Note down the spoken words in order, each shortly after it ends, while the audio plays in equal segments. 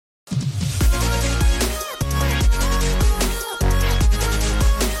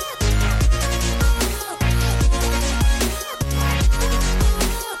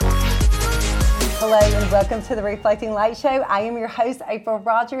Welcome to the Reflecting Light Show. I am your host, April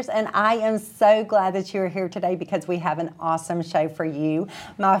Rogers, and I am so glad that you are here today because we have an awesome show for you.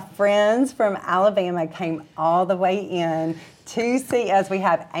 My friends from Alabama came all the way in to see us. We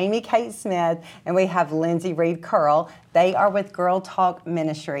have Amy Kate Smith and we have Lindsay Reed Curl. They are with Girl Talk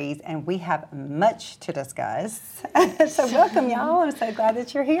Ministries, and we have much to discuss. So welcome, y'all. I'm so glad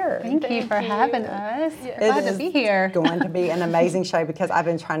that you're here. Thank you for having us. Glad to be here. It's going to be an amazing show because I've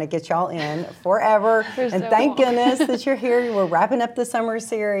been trying to get y'all in forever. And thank goodness that you're here. We're wrapping up the summer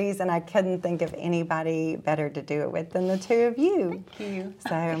series, and I couldn't think of anybody better to do it with than the two of you. Thank you.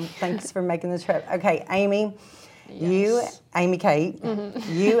 So thanks for making the trip. Okay, Amy, Amy Kate,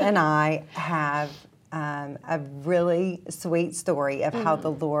 you and I have a really sweet story of how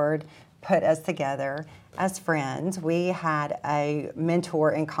the Lord put us together as friends. We had a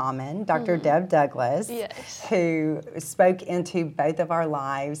mentor in common, Dr. Deb Douglas, who spoke into both of our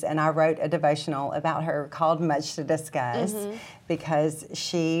lives, and I wrote a devotional about her called Much to Discuss because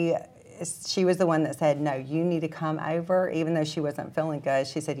she was the one that said, no, you need to come over, even though she wasn't feeling good.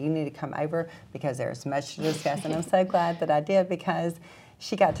 She said, you need to come over because there's much to discuss. And I'm so glad that I did because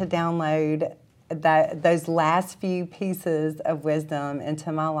she got to download those last few pieces of wisdom into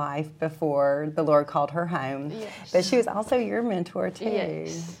my life before the Lord called her home. Yes. But she was also your mentor too.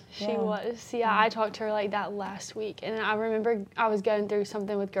 Yes, she was. Yeah, I talked to her like that last week, and I remember I was going through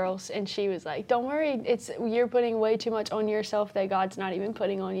something with girls, and she was like, "Don't worry, you're putting way too much on yourself that God's not even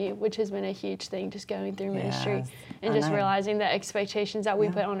putting on you," which has been a huge thing just going through ministry and just realizing that expectations that we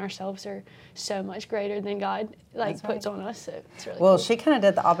put on ourselves are so much greater than God puts on us. So it's really cool. She kind of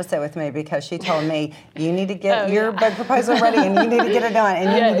did the opposite with me because she told me, you need to get your book proposal ready and you need to get it done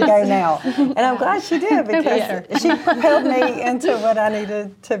and you need to go now. And I'm glad she did because she propelled me into what I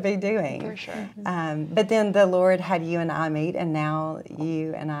needed to be doing. For sure. But then the Lord had you and I meet, and now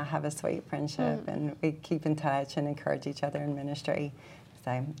you and I have a sweet friendship and we keep in touch and encourage each other in ministry. So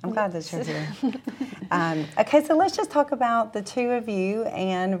I'm glad that you're here. Okay, so let's just talk about the two of you,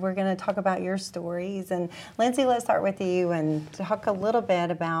 and we're going to talk about your stories. And Lindsay, let's start with you and talk a little bit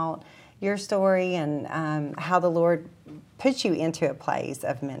about your story and how the Lord put you into a place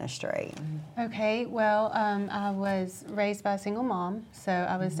of ministry. Okay, well, I was raised by a single mom, so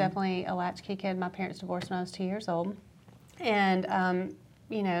I was definitely a latchkey kid. My parents divorced when I was 2 years old. And,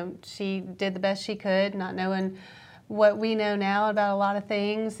 she did the best she could, not knowing what we know now about a lot of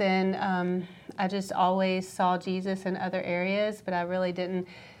things, and I just always saw Jesus in other areas, but I really didn't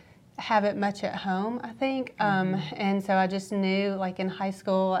have it much at home, I think. And so I just knew, like in high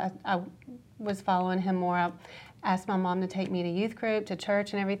school, I was following him more. I asked my mom to take me to youth group, to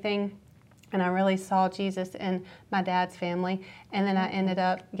church and everything, and I really saw Jesus in my dad's family. And then I ended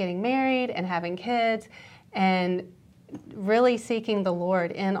up getting married and having kids and really seeking the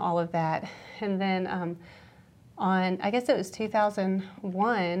Lord in all of that. And then I guess it was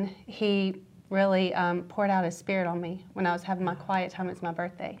 2001, he really poured out his Spirit on me when I was having my quiet time. It's my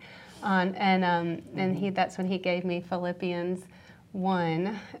birthday. That's when he gave me Philippians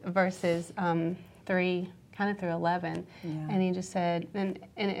 1, verses 3, kind of through 11. Yeah. And he just said, and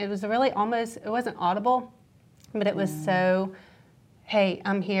it was really almost, it wasn't audible, but it was so, hey,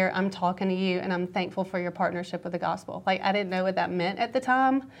 I'm here, I'm talking to you, and I'm thankful for your partnership with the gospel. Like, I didn't know what that meant at the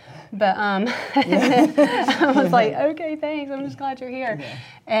time, but I was like, okay, thanks, I'm just glad you're here. Yeah.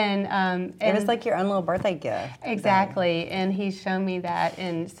 And it was like your own little birthday gift. Exactly, and he's shown me that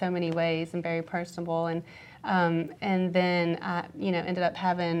in so many ways and very personable. And then I, ended up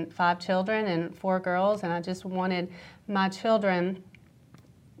having 5 children and 4 girls, and I just wanted my children,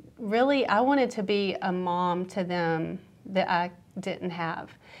 really, I wanted to be a mom to them that I didn't have.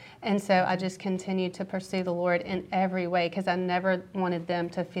 And so I just continued to pursue the Lord in every way because I never wanted them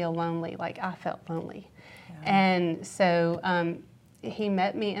to feel lonely like I felt lonely. Yeah. And so he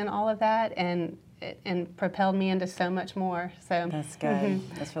met me in all of that and propelled me into so much more. So that's good.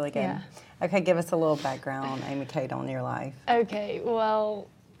 That's really good. Yeah. Okay, give us a little background, Amy Kate, on your life. Okay, well,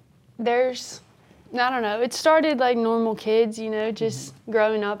 I don't know, it started like normal kids, just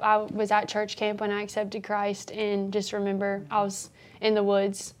growing up. I was at church camp when I accepted Christ, and just remember I was in the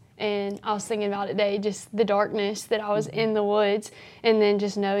woods, and I was thinking about it today, just the darkness that I was in the woods, and then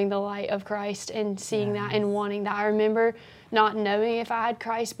just knowing the light of Christ and seeing that and wanting that. I remember not knowing if I had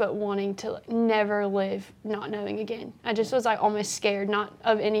Christ, but wanting to never live not knowing again. I just was like almost scared, not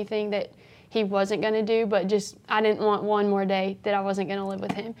of anything that he wasn't going to do, but just I didn't want one more day that I wasn't going to live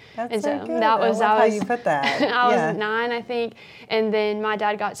with him. That's and so good. That was how you put that. I was 9, I think, and then my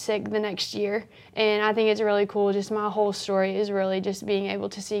dad got sick the next year, and I think it's really cool. Just my whole story is really just being able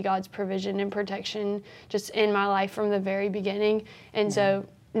to see God's provision and protection just in my life from the very beginning. And so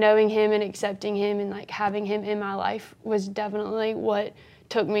knowing him and accepting him and like having him in my life was definitely what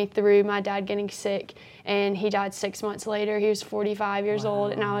took me through my dad getting sick, and he died 6 months later. He was 45 years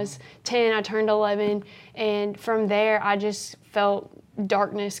old, and I was 10. I turned 11, and from there I just felt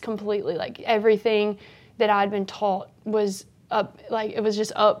darkness completely. Like everything that I'd been taught was up, like it was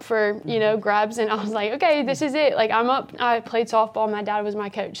just up for, grabs, and I was like, okay, this is it. Like I'm up. I played softball. My dad was my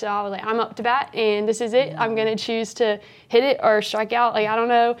coach, so I was like, I'm up to bat, and this is it. I'm gonna choose to hit it or strike out. Like I don't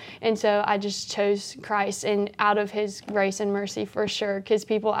know. And so I just chose Christ, and out of His grace and mercy for sure. Because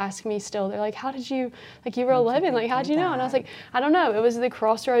people ask me still, they're like, how did you? Like you were 11. Like how'd you know? And I was like, I don't know. It was the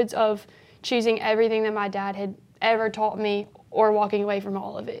crossroads of choosing everything that my dad had ever taught me, or walking away from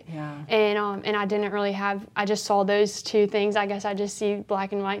all of it. Yeah. And I didn't really I just saw those two things. I guess I just see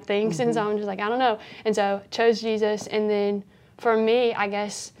black and white things. And so I'm just like, I don't know. And so chose Jesus. And then for me, I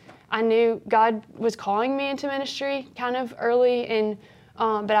guess I knew God was calling me into ministry kind of early, and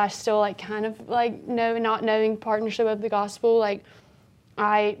but I still like kind of like not knowing partnership of the gospel. Like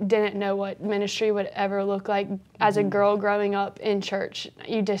I didn't know what ministry would ever look like as a girl growing up in church.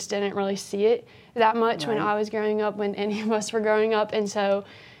 You just didn't really see it that much when I was growing up, when any of us were growing up. And so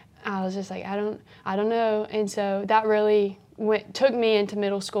I was just like, I don't know. And so that really took me into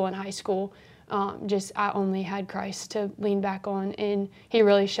middle school and high school. I only had Christ to lean back on, and He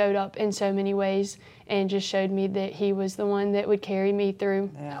really showed up in so many ways and just showed me that He was the one that would carry me through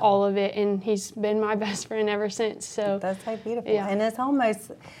all of it, and He's been my best friend ever since. So that's so beautiful. Yeah. And it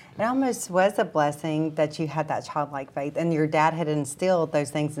almost was a blessing that you had that childlike faith, and your dad had instilled those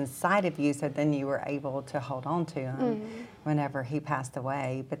things inside of you, so then you were able to hold on to them whenever he passed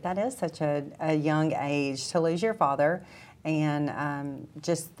away. But that is such a young age to lose your father, and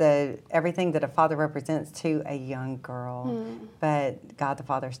just everything that a father represents to a young girl. But God the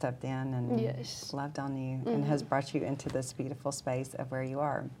Father stepped in and loved on you and has brought you into this beautiful space of where you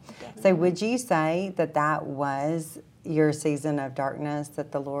are. Definitely. So would you say that was your season of darkness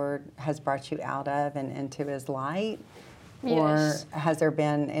that the Lord has brought you out of and into His light? Yes. Or has there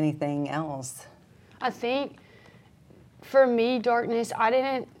been anything else? I think for me, darkness, I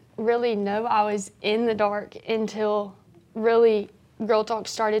didn't really know I was in the dark until really Girl Talk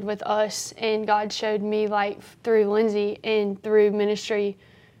started with us, and God showed me like through Lindsay and through ministry.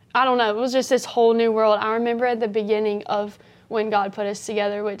 I don't know, it was just this whole new world. I remember at the beginning of when God put us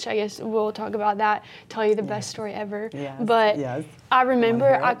together, which I guess we'll talk about that, tell you the best story ever. Yes. But I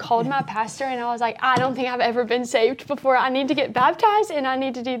remember I called my pastor and I was like, I don't think I've ever been saved before. I need to get baptized and I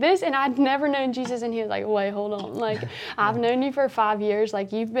need to do this. And I'd never known Jesus. And he was like, wait, hold on. Like, I've known you for 5 years.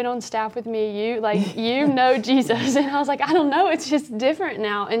 Like, you've been on staff with me. You know Jesus. And I was like, I don't know. It's just different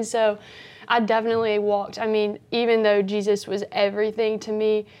now. And so I definitely walked. I mean, even though Jesus was everything to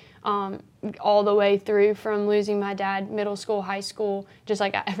me, all the way through from losing my dad, middle school, high school, just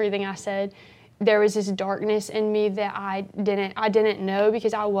like everything I said, there was this darkness in me that I didn't know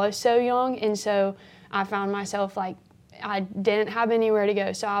because I was so young. And so I found myself like, I didn't have anywhere to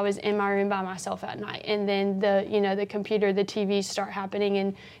go. So I was in my room by myself at night. And then the computer, the TVs start happening,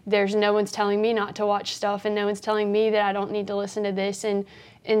 and there's no one's telling me not to watch stuff, and no one's telling me that I don't need to listen to this, and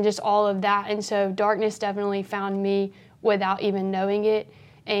just all of that. And so darkness definitely found me without even knowing it.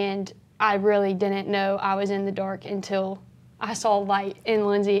 And I really didn't know I was in the dark until I saw light in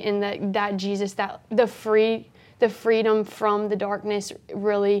Lindsay, and that Jesus, that the freedom from the darkness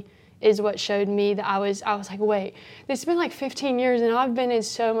really is what showed me that I was like, wait, this has been like 15 years and I've been in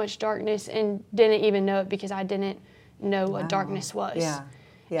so much darkness and didn't even know it because I didn't know what darkness was. Yeah.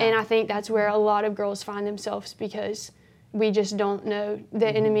 And I think that's where a lot of girls find themselves because we just don't know the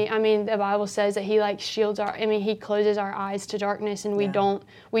enemy. I mean, the Bible says that he he closes our eyes to darkness, and we don't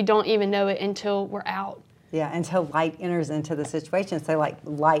even know it until we're out. Yeah, until light enters into the situation. So like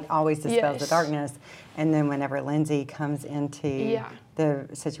light always dispels the darkness. And then whenever Lindsay comes into the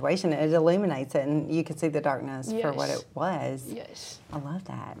situation, it illuminates it, and you can see the darkness for what it was. Yes. I love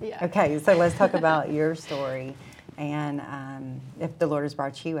that. Yeah. Okay, so let's talk about your story and if the Lord has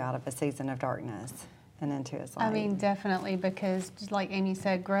brought you out of a season of darkness and into His light. I mean, definitely, because just like Amy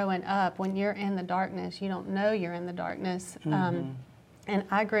said, growing up, when you're in the darkness, you don't know you're in the darkness. And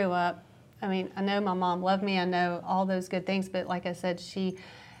I grew up, I mean, I know my mom loved me, I know all those good things, but like I said,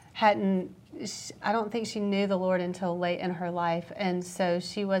 I don't think she knew the Lord until late in her life, and so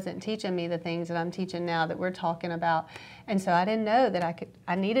she wasn't teaching me the things that I'm teaching now that we're talking about. And so I didn't know that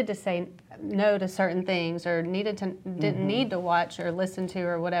I needed to say no to certain things, or didn't need to watch or listen to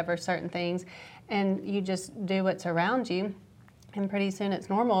or whatever certain things. And you just do what's around you, and pretty soon it's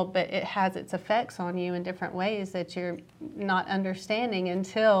normal, but it has its effects on you in different ways that you're not understanding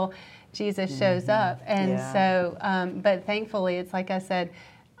until Jesus shows up. And so, but thankfully, it's like I said,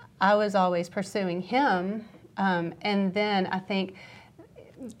 I was always pursuing him. And then I think,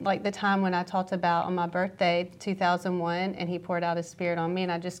 like the time when I talked about on my birthday, 2001, and he poured out his Spirit on me,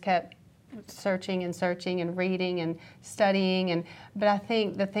 and I just kept searching and reading and studying. But I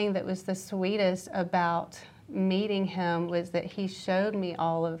think the thing that was the sweetest about meeting him was that he showed me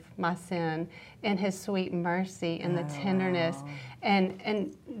all of my sin and his sweet mercy and the tenderness,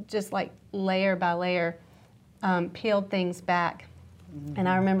 and just like layer by layer peeled things back. And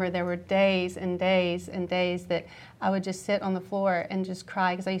I remember there were days and days and days that I would just sit on the floor and just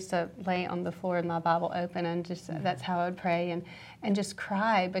cry, because I used to lay on the floor with my Bible open, and just that's how I would pray and just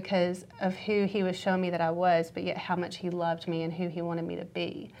cry because of who he was showing me that I was, but yet how much he loved me and who he wanted me to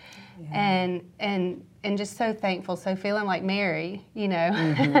be. And just so thankful, so feeling like Mary, you know.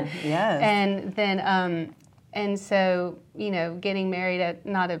 Yes. And then and so, you know, getting married at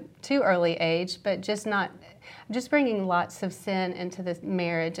not a too early age, but just bringing lots of sin into this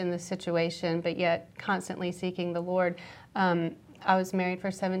marriage and this situation, but yet constantly seeking the Lord. I was married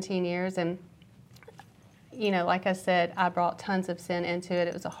for 17 years, and, you know, like I said, I brought tons of sin into it.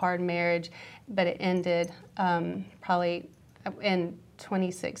 It was a hard marriage, but it ended probably in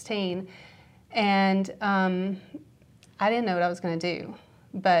 2016. And I didn't know what I was going to do,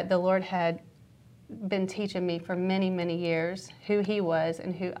 but the Lord had been teaching me for many, many years who he was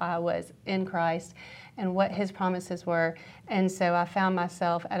and who I was in Christ and what his promises were. And so I found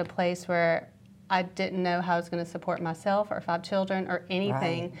myself at a place where I didn't know how I was going to support myself or 5 children or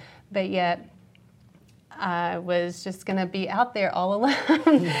anything, Right. but yet I was just going to be out there all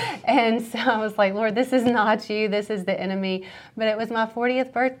alone. And so I was like, Lord, this is not you, this is the enemy. But it was my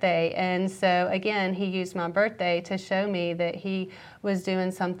 40th birthday. And so again, he used my birthday to show me that he was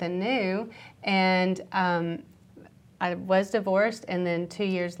doing something new. And I was divorced. And then 2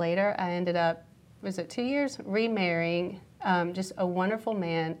 years later, I ended up, was it 2 years? Remarrying just a wonderful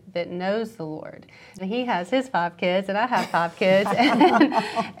man that knows the Lord. And he has his 5 kids, and I have 5 kids,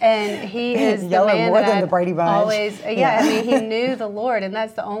 and he is the man more that than I've the Brady Bunch. always. I mean, he knew the Lord, and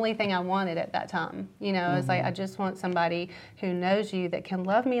that's the only thing I wanted at that time. You know, it's like I just want somebody who knows you, that can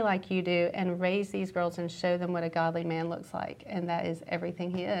love me like you do, and raise these girls and show them what a godly man looks like, and that is everything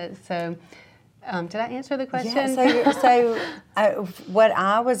he is. So. Did I answer the question? Yeah, so what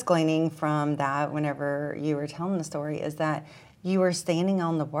I was gleaning from that whenever you were telling the story is that you were standing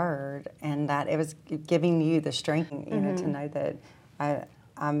on the Word, and that it was giving you the strength, you know, to know that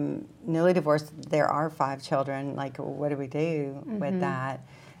I'm newly divorced. There are 5 children. Like, what do we do with that?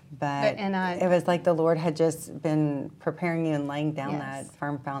 But it was like the Lord had just been preparing you and laying down that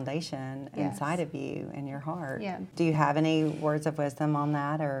firm foundation inside of you and your heart. Yeah. Do you have any words of wisdom on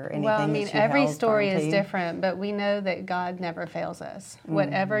that, or anything? Well, I mean, that you every held story firm to? is different, but we know that God never fails us.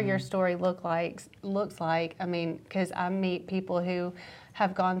 Whatever your story looks like, I mean, because I meet people who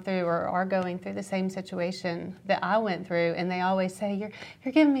have gone through or are going through the same situation that I went through, and they always say,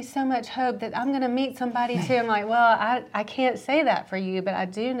 you're giving me so much hope that I'm going to meet somebody too. I'm like, well, I can't say that for you, but I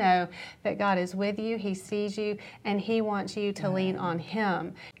do know that God is with you, he sees you, and he wants you to lean on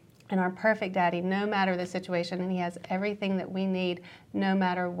him. And our perfect daddy, no matter the situation, and he has everything that we need no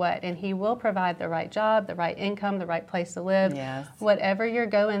matter what. And he will provide the right job, the right income, the right place to live. Yes. Whatever you're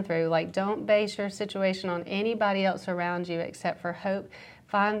going through, like, don't base your situation on anybody else around you except for hope.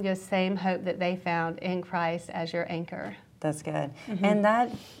 Find the same hope that they found in Christ as your anchor. That's good. And that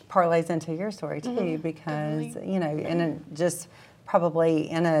parlays into your story too, because, you know, just probably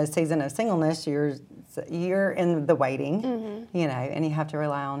in a season of singleness, you're in the waiting, you know, and you have to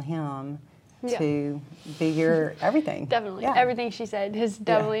rely on him to be your everything. Definitely. Yeah. Everything she said has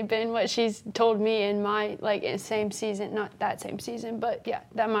definitely been what she's told me in my, like, same season, not that same season, but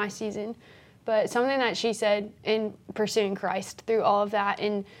that my season. But something that she said in pursuing Christ through all of that,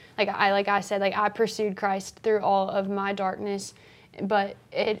 and like I said, I pursued Christ through all of my darkness, but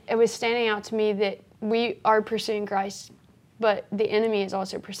it was standing out to me that we are pursuing Christ, but the enemy is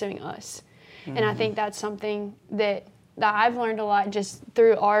also pursuing us. And I think that's something that I've learned a lot just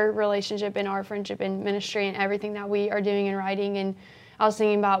through our relationship and our friendship and ministry and everything that we are doing and writing. And I was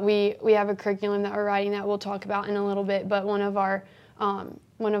thinking about, we have a curriculum that we're writing that we'll talk about in a little bit, but one of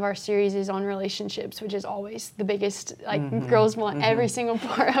our series is on relationships, which is always the biggest, girls want every single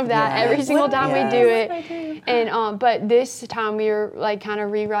part of that every single time we do it. And but this time we were kind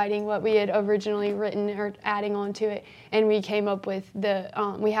of rewriting what we had originally written or adding on to it, and we came up with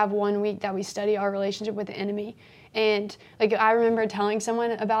we have 1 week that we study our relationship with the enemy. And I remember telling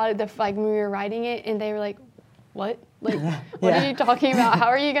someone about it when we were writing it, and they were like, what? Like, what are you talking about? How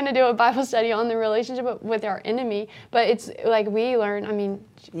are you going to do a Bible study on the relationship with our enemy? But it's like we learn, I mean,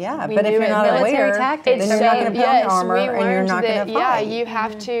 yeah, we but if knew you're it, not but aware, then tactics. you're not going to put on your armor we and you're learned not going to yeah, fight. you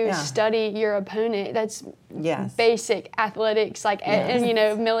have to study your opponent. That's basic athletics, like, and you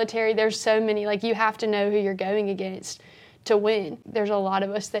know, military, there's so many, like, you have to know who you're going against to win. There's a lot of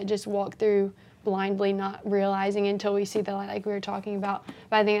us that just walk through blindly, not realizing until we see the light, like we were talking about.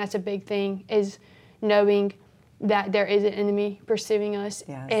 But I think that's a big thing, is knowing that there is an enemy pursuing us.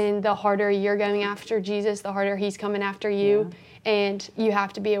 Yes. And the harder you're going after Jesus, the harder he's coming after you. Yeah. And you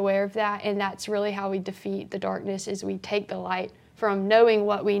have to be aware of that. And that's really how we defeat the darkness, is we take the light from knowing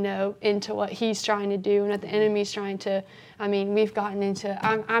what we know into what he's trying to do and what the enemy's trying to. I mean, we've gotten into,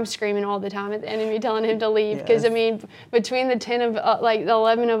 I'm screaming all the time at the enemy, telling him to leave. Because, I mean, between the 10 of, like, the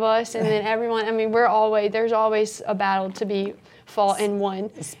 11 of us and then everyone, I mean, there's always a battle to be fought and won.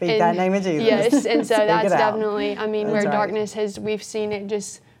 Speak that name of Jesus. Yes, and so that's definitely, I mean, that's where darkness has, we've seen it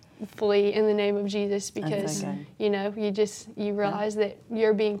just flee in the name of Jesus, because, you know, you realize that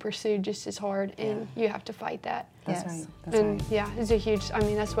you're being pursued just as hard, and you have to fight that. That's right. Yeah, it's a huge, I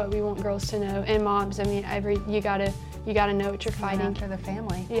mean, that's what we want girls to know, and moms. I mean, you gotta know what you're fighting for the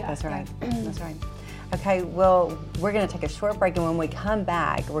family. Yeah, that's right. That's right. Okay, well, we're going to take a short break, and when we come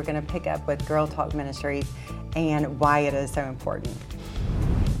back, we're going to pick up with Girl Talk Ministries and why it is so important.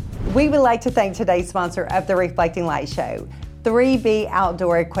 We would like to thank today's sponsor of the Reflecting Light Show, 3B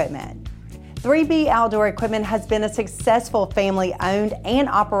Outdoor Equipment. 3B Outdoor Equipment has been a successful family-owned and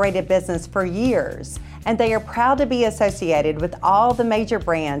operated business for years, and they are proud to be associated with all the major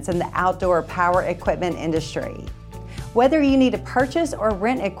brands in the outdoor power equipment industry. Whether you need to purchase or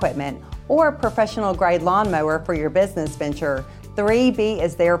rent equipment or a professional-grade lawnmower for your business venture, 3B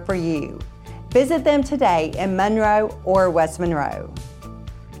is there for you. Visit them today in Monroe or West Monroe.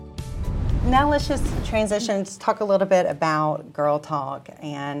 Now let's just transition to talk a little bit about Girl Talk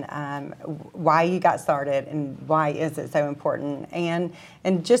and why you got started and why is it so important, and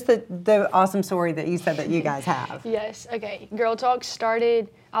just the awesome story that you said that you guys have. Yes, okay. Girl Talk started,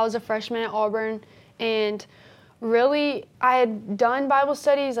 I was a freshman at Auburn, and really I had done Bible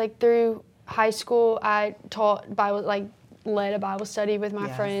studies like through high school. I taught Bible, like led a Bible study with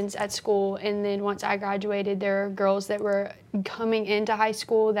my friends at school, and then once I graduated, there were girls that were coming into high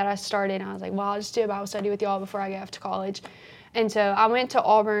school that I started, and I was like, well, I'll just do a Bible study with y'all before I get off to college. And so I went to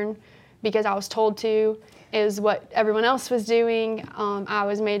Auburn because I was told to. It was what everyone else was doing. I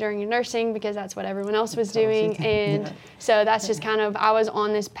was majoring in nursing because that's what everyone else was doing, and so that's just kind of, I was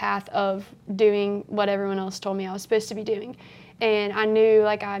on this path of doing what everyone else told me I was supposed to be doing. And I knew,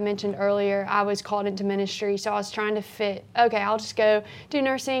 like I mentioned earlier, I was called into ministry, so I was trying to fit, okay, I'll just go do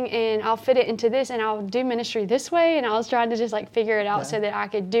nursing and I'll fit it into this and I'll do ministry this way, and I was trying to just like figure it out so that I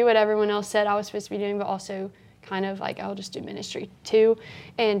could do what everyone else said I was supposed to be doing, but also kind of like I'll just do ministry too.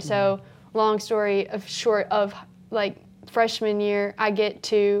 And so long story short of like freshman year, I get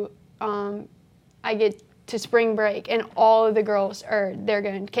to spring break, and all of the girls they're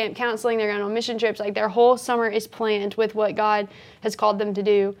going to camp counseling, they're going on mission trips, like their whole summer is planned with what God has called them to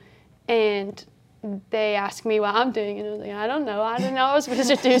do. And they ask me what I'm doing, and I was like, I don't know. I didn't know I was supposed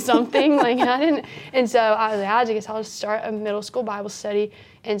to do something. Like I didn't. And so I was like, I guess I'll start a middle school Bible study.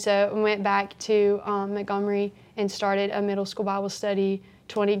 And so I went back to Montgomery and started a middle school Bible study,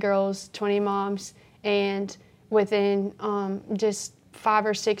 20 girls, 20 moms, and within just 5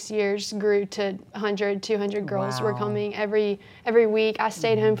 or 6 years grew to 100, 200 girls were coming every week. I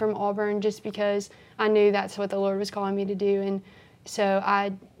stayed home from Auburn just because I knew that's what the Lord was calling me to do. And so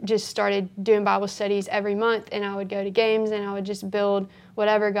I just started doing Bible studies every month, and I would go to games, and I would just build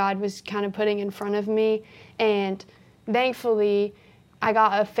whatever God was kind of putting in front of me. And thankfully, I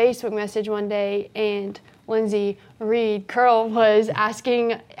got a Facebook message one day, and Lindsay Reed Curl was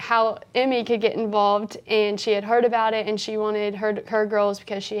asking how Emmy could get involved, and she had heard about it, and she wanted her girls,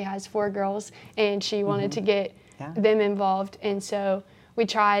 because she has 4 girls, and she wanted to get them involved. And so we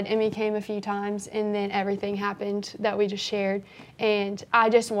tried. Emmy came a few times, and then everything happened that we just shared. And I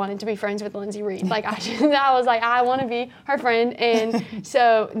just wanted to be friends with Lindsay Reed. Like I was like, I want to be her friend. And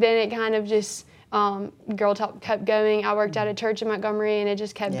so then it kind of just Girl Talk kept going. I worked at a church in Montgomery, and it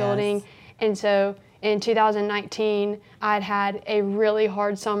just kept building. And so in 2019, I'd had a really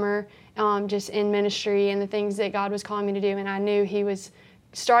hard summer just in ministry and the things that God was calling me to do, and I knew He was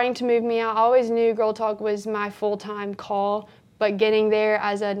starting to move me out. I always knew Girl Talk was my full-time call, but getting there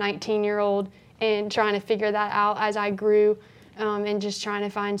as a 19-year-old and trying to figure that out as I grew, and just trying to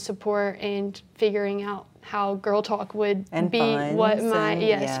find support and figuring out how Girl Talk would and be funds what my,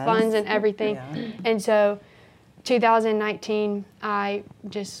 funds and everything. And so 2019, I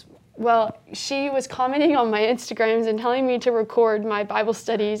just well, she was commenting on my Instagrams and telling me to record my Bible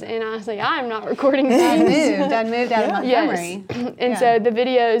studies, and I was like, I'm not recording these. I moved out of Montgomery. Yes. And so the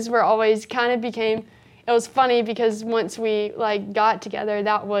videos were always kind of became, it was funny because once we like got together,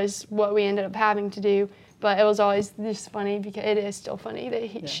 that was what we ended up having to do. But it was always just funny because it is still funny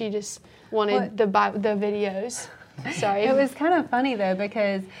that she just wanted the videos. Sorry. It was kind of funny though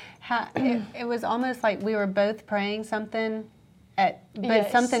because it was almost like we were both praying something,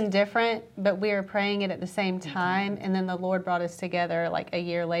 something different, but we were praying it at the same time, and then the Lord brought us together like a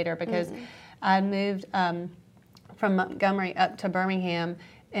year later because I moved from Montgomery up to Birmingham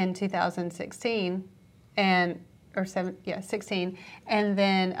in 2016, 16, and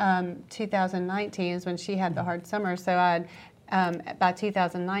then 2019 is when she had the hard summer. So I'd by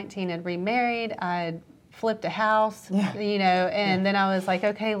 2019 had remarried. I'd flipped a house, and then I was like,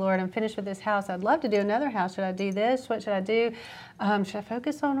 okay, Lord, I'm finished with this house. I'd love to do another house. Should I do this? What should I do? Should I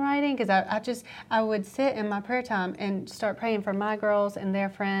focus on writing? Because I would sit in my prayer time and start praying for my girls and their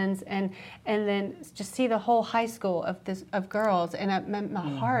friends, and then just see the whole high school of girls, and my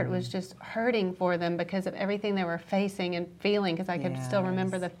heart was just hurting for them because of everything they were facing and feeling, because I could still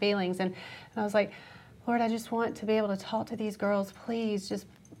remember the feelings, and I was like, Lord, I just want to be able to talk to these girls, please,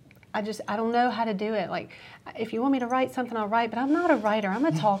 I don't know how to do it. Like, if you want me to write something, I'll write, but I'm not a writer. I'm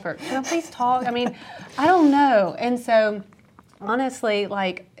a talker. Can I please talk? I mean, I don't know. And so, honestly,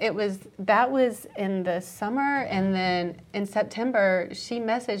 like, that was in the summer, and then in September, she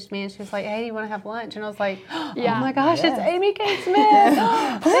messaged me, and she was like, hey, do you want to have lunch? And I was like, oh my gosh, it's Amy Kate Smith.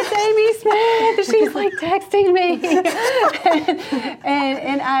 It's Amy Smith. She's like texting me.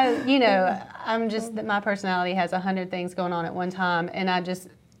 and I, I'm just, my personality has 100 things going on at one time, and I just,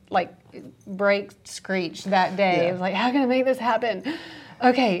 like, screech that day. I was like, how can I make this happen?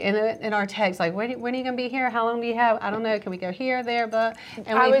 Okay, and in our text, like, when are you going to be here? How long do you have? I don't know. Can we go here, there, but?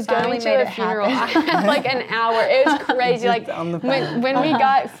 And I was going to a funeral. I had like an hour. It was crazy. Like when we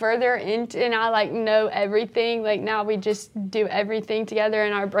got further into, and I like know everything. Like now we just do everything together,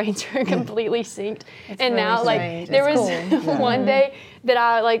 and our brains are completely synced. And really now, strange. Like there was one day that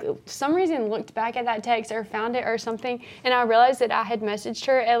I like some reason looked back at that text or found it or something, and I realized that I had messaged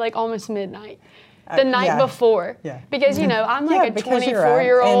her at like almost midnight. The night before, because I'm like a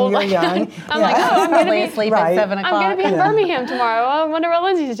 24-year-old. And you're young. I'm like, oh, I'm gonna be asleep at 7 o'clock. I'm gonna be in Birmingham tomorrow. I wonder what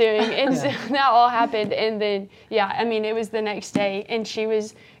Lindsay's doing, and so that all happened. And then, I mean, it was the next day, and she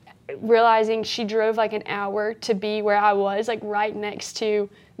was realizing she drove like an hour to be where I was, like right next to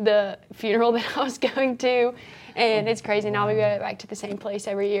the funeral that I was going to. And it's crazy. Now we go back to the same place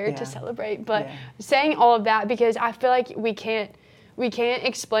every year to celebrate. But saying all of that because I feel like we can't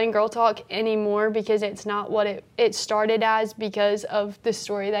explain Girl Talk anymore because it's not what it started as because of the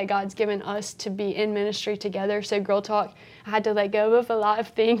story that God's given us to be in ministry together. So Girl Talk, I had to let go of a lot of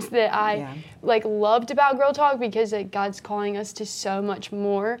things that I loved about Girl Talk because God's calling us to so much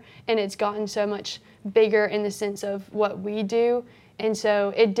more, and it's gotten so much bigger in the sense of what we do. And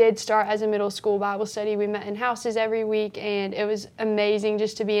so it did start as a middle school Bible study. We met in houses every week, and it was amazing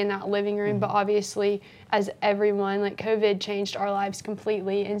just to be in that living room. But obviously, as everyone, like COVID changed our lives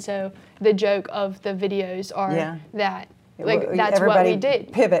completely. And so the joke of the videos are that, like, that's what we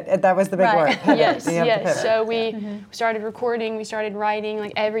did. Pivot. That was the big word. Pivot. Yes. So we started recording, we started writing.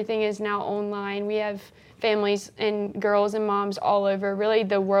 Like, everything is now online. We have families and girls and moms all over, really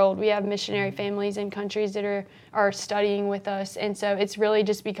the world. We have missionary families in countries that are studying with us. And so it's really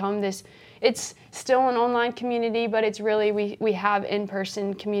just become this, it's still an online community, but it's really, we have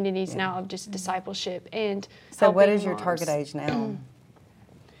in-person communities now of just discipleship and So what is your target age now?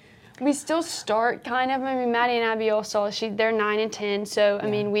 We still start kind of. I mean, Maddie and Abby also, they're 9 and 10. So, I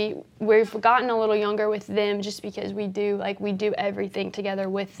mean, we've gotten a little younger with them just because we do everything together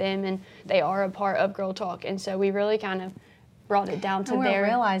with them, and they are a part of Girl Talk. And so we really kind of brought it down to we're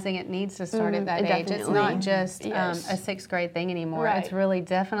realizing it needs to start at that age. It's not just a 6th grade thing anymore. Right. It's really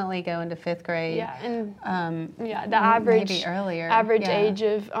definitely going to 5th grade. Yeah, and the average maybe earlier. Average age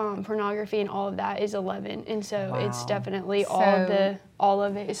of pornography and all of that is 11, and so it's definitely all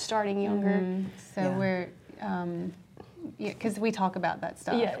of it is starting younger. So we're. Because we talk about that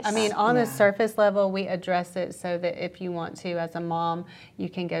stuff. Yes. I mean, on the surface level, we address it so that if you want to, as a mom, you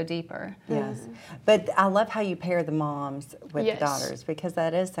can go deeper. Yes. But I love how you pair the moms with the daughters, because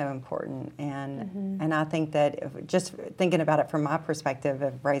that is so important. And I think that just thinking about it from my perspective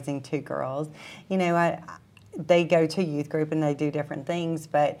of raising 2 girls, they go to youth group and they do different things,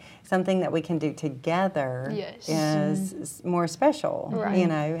 but something that we can do together Yes. is more special, Right. you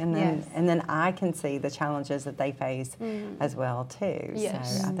know. And then Yes. and then I can see the challenges that they face as well too.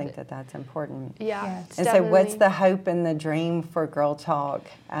 Yes. So I think that that's important. Yeah. Yes. it's And so, what's definitely- the hope and the dream for Girl Talk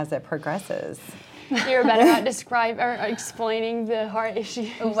as it progresses? You're better at describe or explaining the heart issue.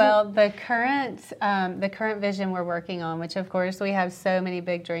 Well, the current vision we're working on, which of course we have so many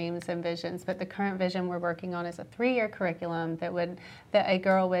big dreams and visions, but the current vision we're working on is a 3-year curriculum that a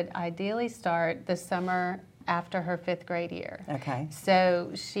girl would ideally start the summer after her 5th grade year. Okay.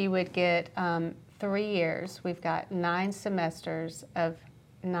 So she would get 3 years. We've got 9 semesters of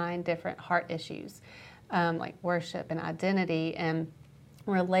 9 different heart issues, like worship and identity and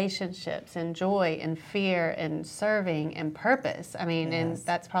relationships and joy and fear and serving and purpose. I mean, and Yes.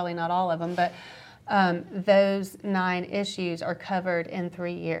 that's probably not all of them, but those 9 issues are covered in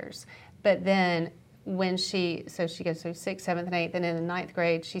 3 years. But then when she goes through 6th, 7th, and 8th, and in the 9th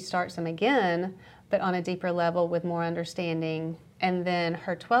grade, she starts them again, but on a deeper level with more understanding. And then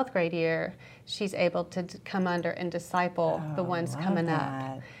her 12th grade year, she's able to come under and disciple the ones Love coming that.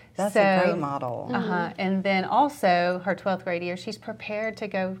 up. That's a So- great model. And then also her 12th grade year, she's prepared to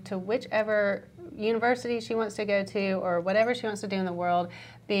go to whichever university she wants to go to or whatever she wants to do in the world,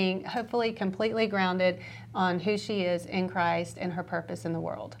 being hopefully completely grounded on who she is in Christ and her purpose in the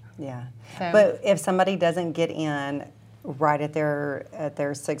world. Yeah. So- But if somebody doesn't get in right at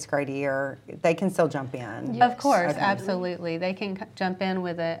their 6th grade year, they can still jump in. Of course, Okay. absolutely. They can jump in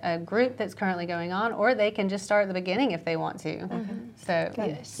with a group that's currently going on, or they can just start at the beginning if they want to. So,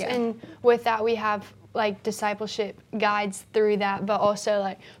 Yes. yeah. And with that, we have like discipleship guides through that, but also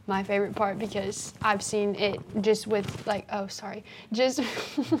like my favorite part because I've seen it just with like, just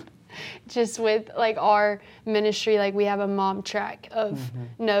just with like our ministry, like we have a mom track of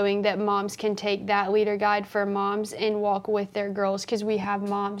knowing that moms can take that leader guide for moms and walk with their girls, because we have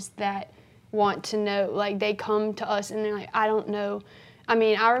moms that want to know, like they come to us and they're like, I don't know. I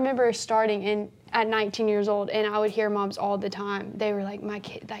mean, I remember starting at 19 years old, and I would hear moms all the time. They were like, my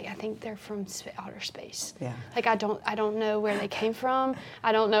kid, like, I think they're from outer space. Yeah. Like, I don't know where they came from.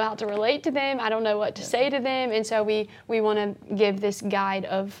 I don't know how to relate to them. I don't know what to say to them. And so we want to give this guide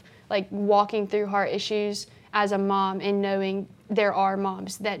of like walking through heart issues as a mom and knowing there are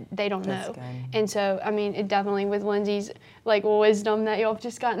moms that they don't That's know. good. And so, I mean, it definitely with Lindsay's like wisdom that y'all have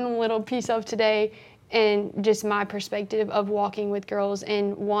just gotten a little piece of today, and just my perspective of walking with girls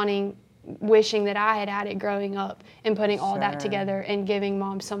and wishing that I had it growing up, and putting all that Sure. together and giving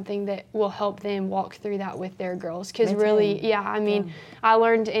moms something that will help them walk through that with their girls. Because Me too. really, yeah, I mean, I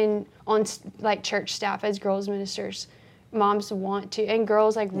learned on like church staff as girls ministers, moms want to, and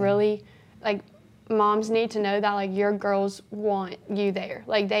girls like really, like moms need to know that like your girls want you there.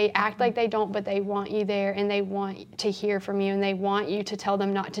 Like they act like they don't, but they want you there, and they want to hear from you, and they want you to tell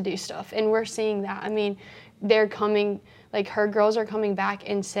them not to do stuff. And we're seeing that. I mean, they're coming, like her girls are coming back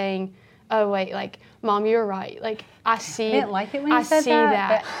and saying, oh wait, like Mom, you're right. Like I see. I didn't like it when you I said see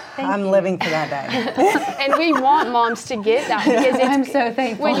that. But thank I'm you. living for that day. And we want moms to get that, because it's, I'm so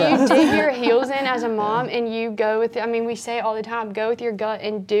thankful. when you dig your heels in as a mom and you go with, I mean, we say it all the time, go with your gut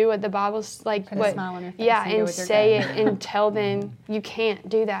and do what the Bible's like. Put a smile on your face yeah, and go and with your say gut. it and tell them you can't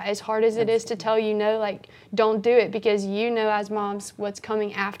do that. As hard as it is to tell you no, like don't do it, because you know as moms what's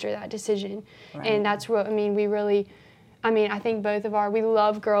coming after that decision. Right. And that's what, I mean, I think we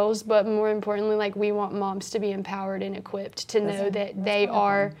love girls, but more importantly, like we want moms to be empowered and equipped to know that they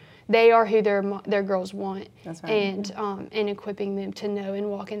are who their girls want. That's right. And equipping them to know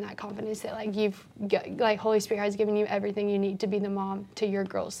and walk in that confidence that like Holy Spirit has given you everything you need to be the mom to your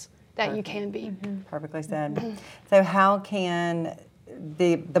girls that you can be. Perfectly said. So how can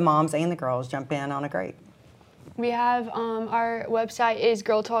the moms and the girls jump in on a group? We have our website is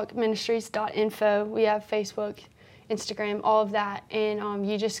girltalkministries.info. We have Facebook, Instagram, all of that, and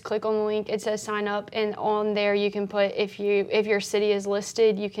you just click on the link. It says sign up, and on there you can put if your city is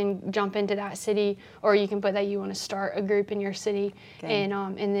listed, you can jump into that city, or you can put that you want to start a group in your city, Okay.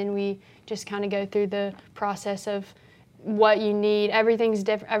 and then we just kind of go through the process of what you need. Everything's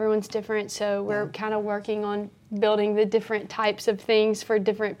different. Everyone's different, so we're kind of working on building the different types of things for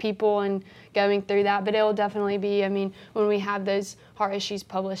different people and going through that. But it'll definitely be, I mean, when we have those heart issues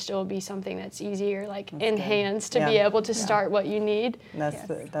published, it'll be something that's easier, like in good. hands to be Yeah. able to start what you need. That's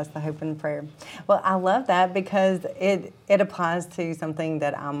the hope and prayer. Well, I love that because it applies to something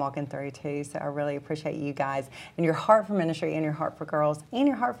that I'm walking through too. So I really appreciate you guys and your heart for ministry and your heart for girls and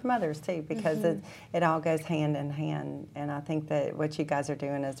your heart for mothers too, because it all goes hand in hand. And I think that what you guys are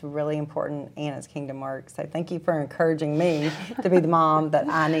doing is really important, and it's kingdom work. So thank you for encouraging me to be the mom that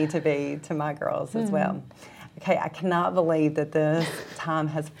I need to be to my girls as well. Okay, I cannot believe that this time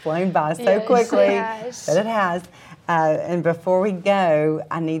has flown by so Yes, quickly, it has. but it has. And before we go,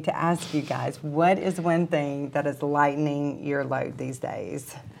 I need to ask you guys, what is one thing that is lightening your load these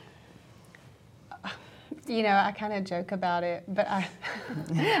days? You know, I kind of joke about it, but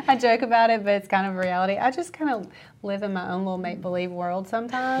I joke about it, but it's kind of reality. I just kind of live in my own little make-believe world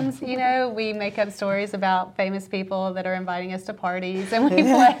sometimes. You know, we make up stories about famous people that are inviting us to parties, and we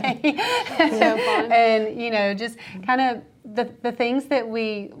play. So fun. And, you know, just kind of the things that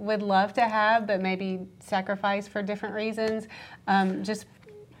we would love to have, but maybe sacrifice for different reasons, just,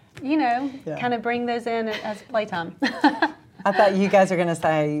 you know, kind of bring those in as playtime. I thought you guys were going to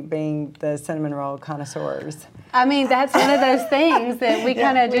say being the cinnamon roll connoisseurs. I mean, that's one of those things that we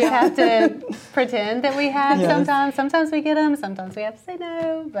kind of just have to pretend that we have sometimes. Sometimes we get them, sometimes we have to say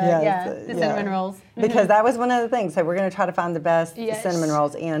no. But the cinnamon rolls. Because that was one of the things. So we're going to try to find the best Yes. cinnamon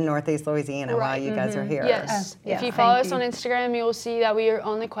rolls in Northeast Louisiana while you guys are here. Yes. yeah, If you follow thank us you. on Instagram, you will see that we are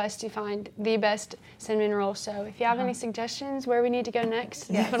on the quest to find the best cinnamon roll. So if you have any suggestions where we need to go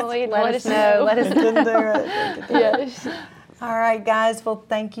next, definitely let us know. Let us know. Couldn't do it. Yes. All right, guys. Well,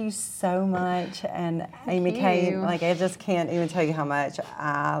 thank you so much. And Amy Kate, you. like I just can't even tell you how much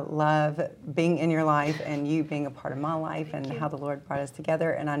I love being in your life and you being a part of my life and how the Lord brought us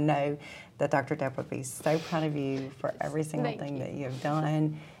together. And I know that Dr. Deb would be so proud of you for every single Thank thing you. that you have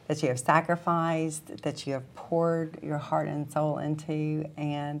done, that you have sacrificed, that you have poured your heart and soul into.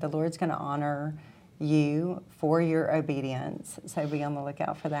 And the Lord's going to honor you for your obedience. So be on the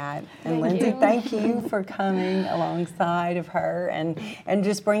lookout for that. And Thank Lindsay, you. thank you for coming alongside of her and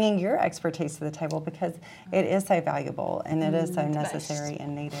just bringing your expertise to the table, because it is so valuable and it is so best. necessary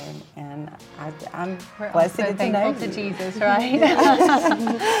and needed. And I'm We're blessed also to know thankful to you. Jesus, right?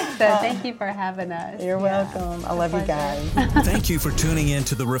 So thank you for having us. You're welcome. I love you guys. Thank you for tuning in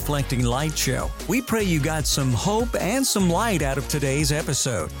to the Reflecting Light Show. We pray you got some hope and some light out of today's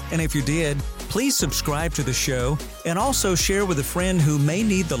episode. And if you did, please subscribe to the show and also share with a friend who may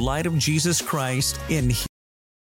need the light of Jesus Christ in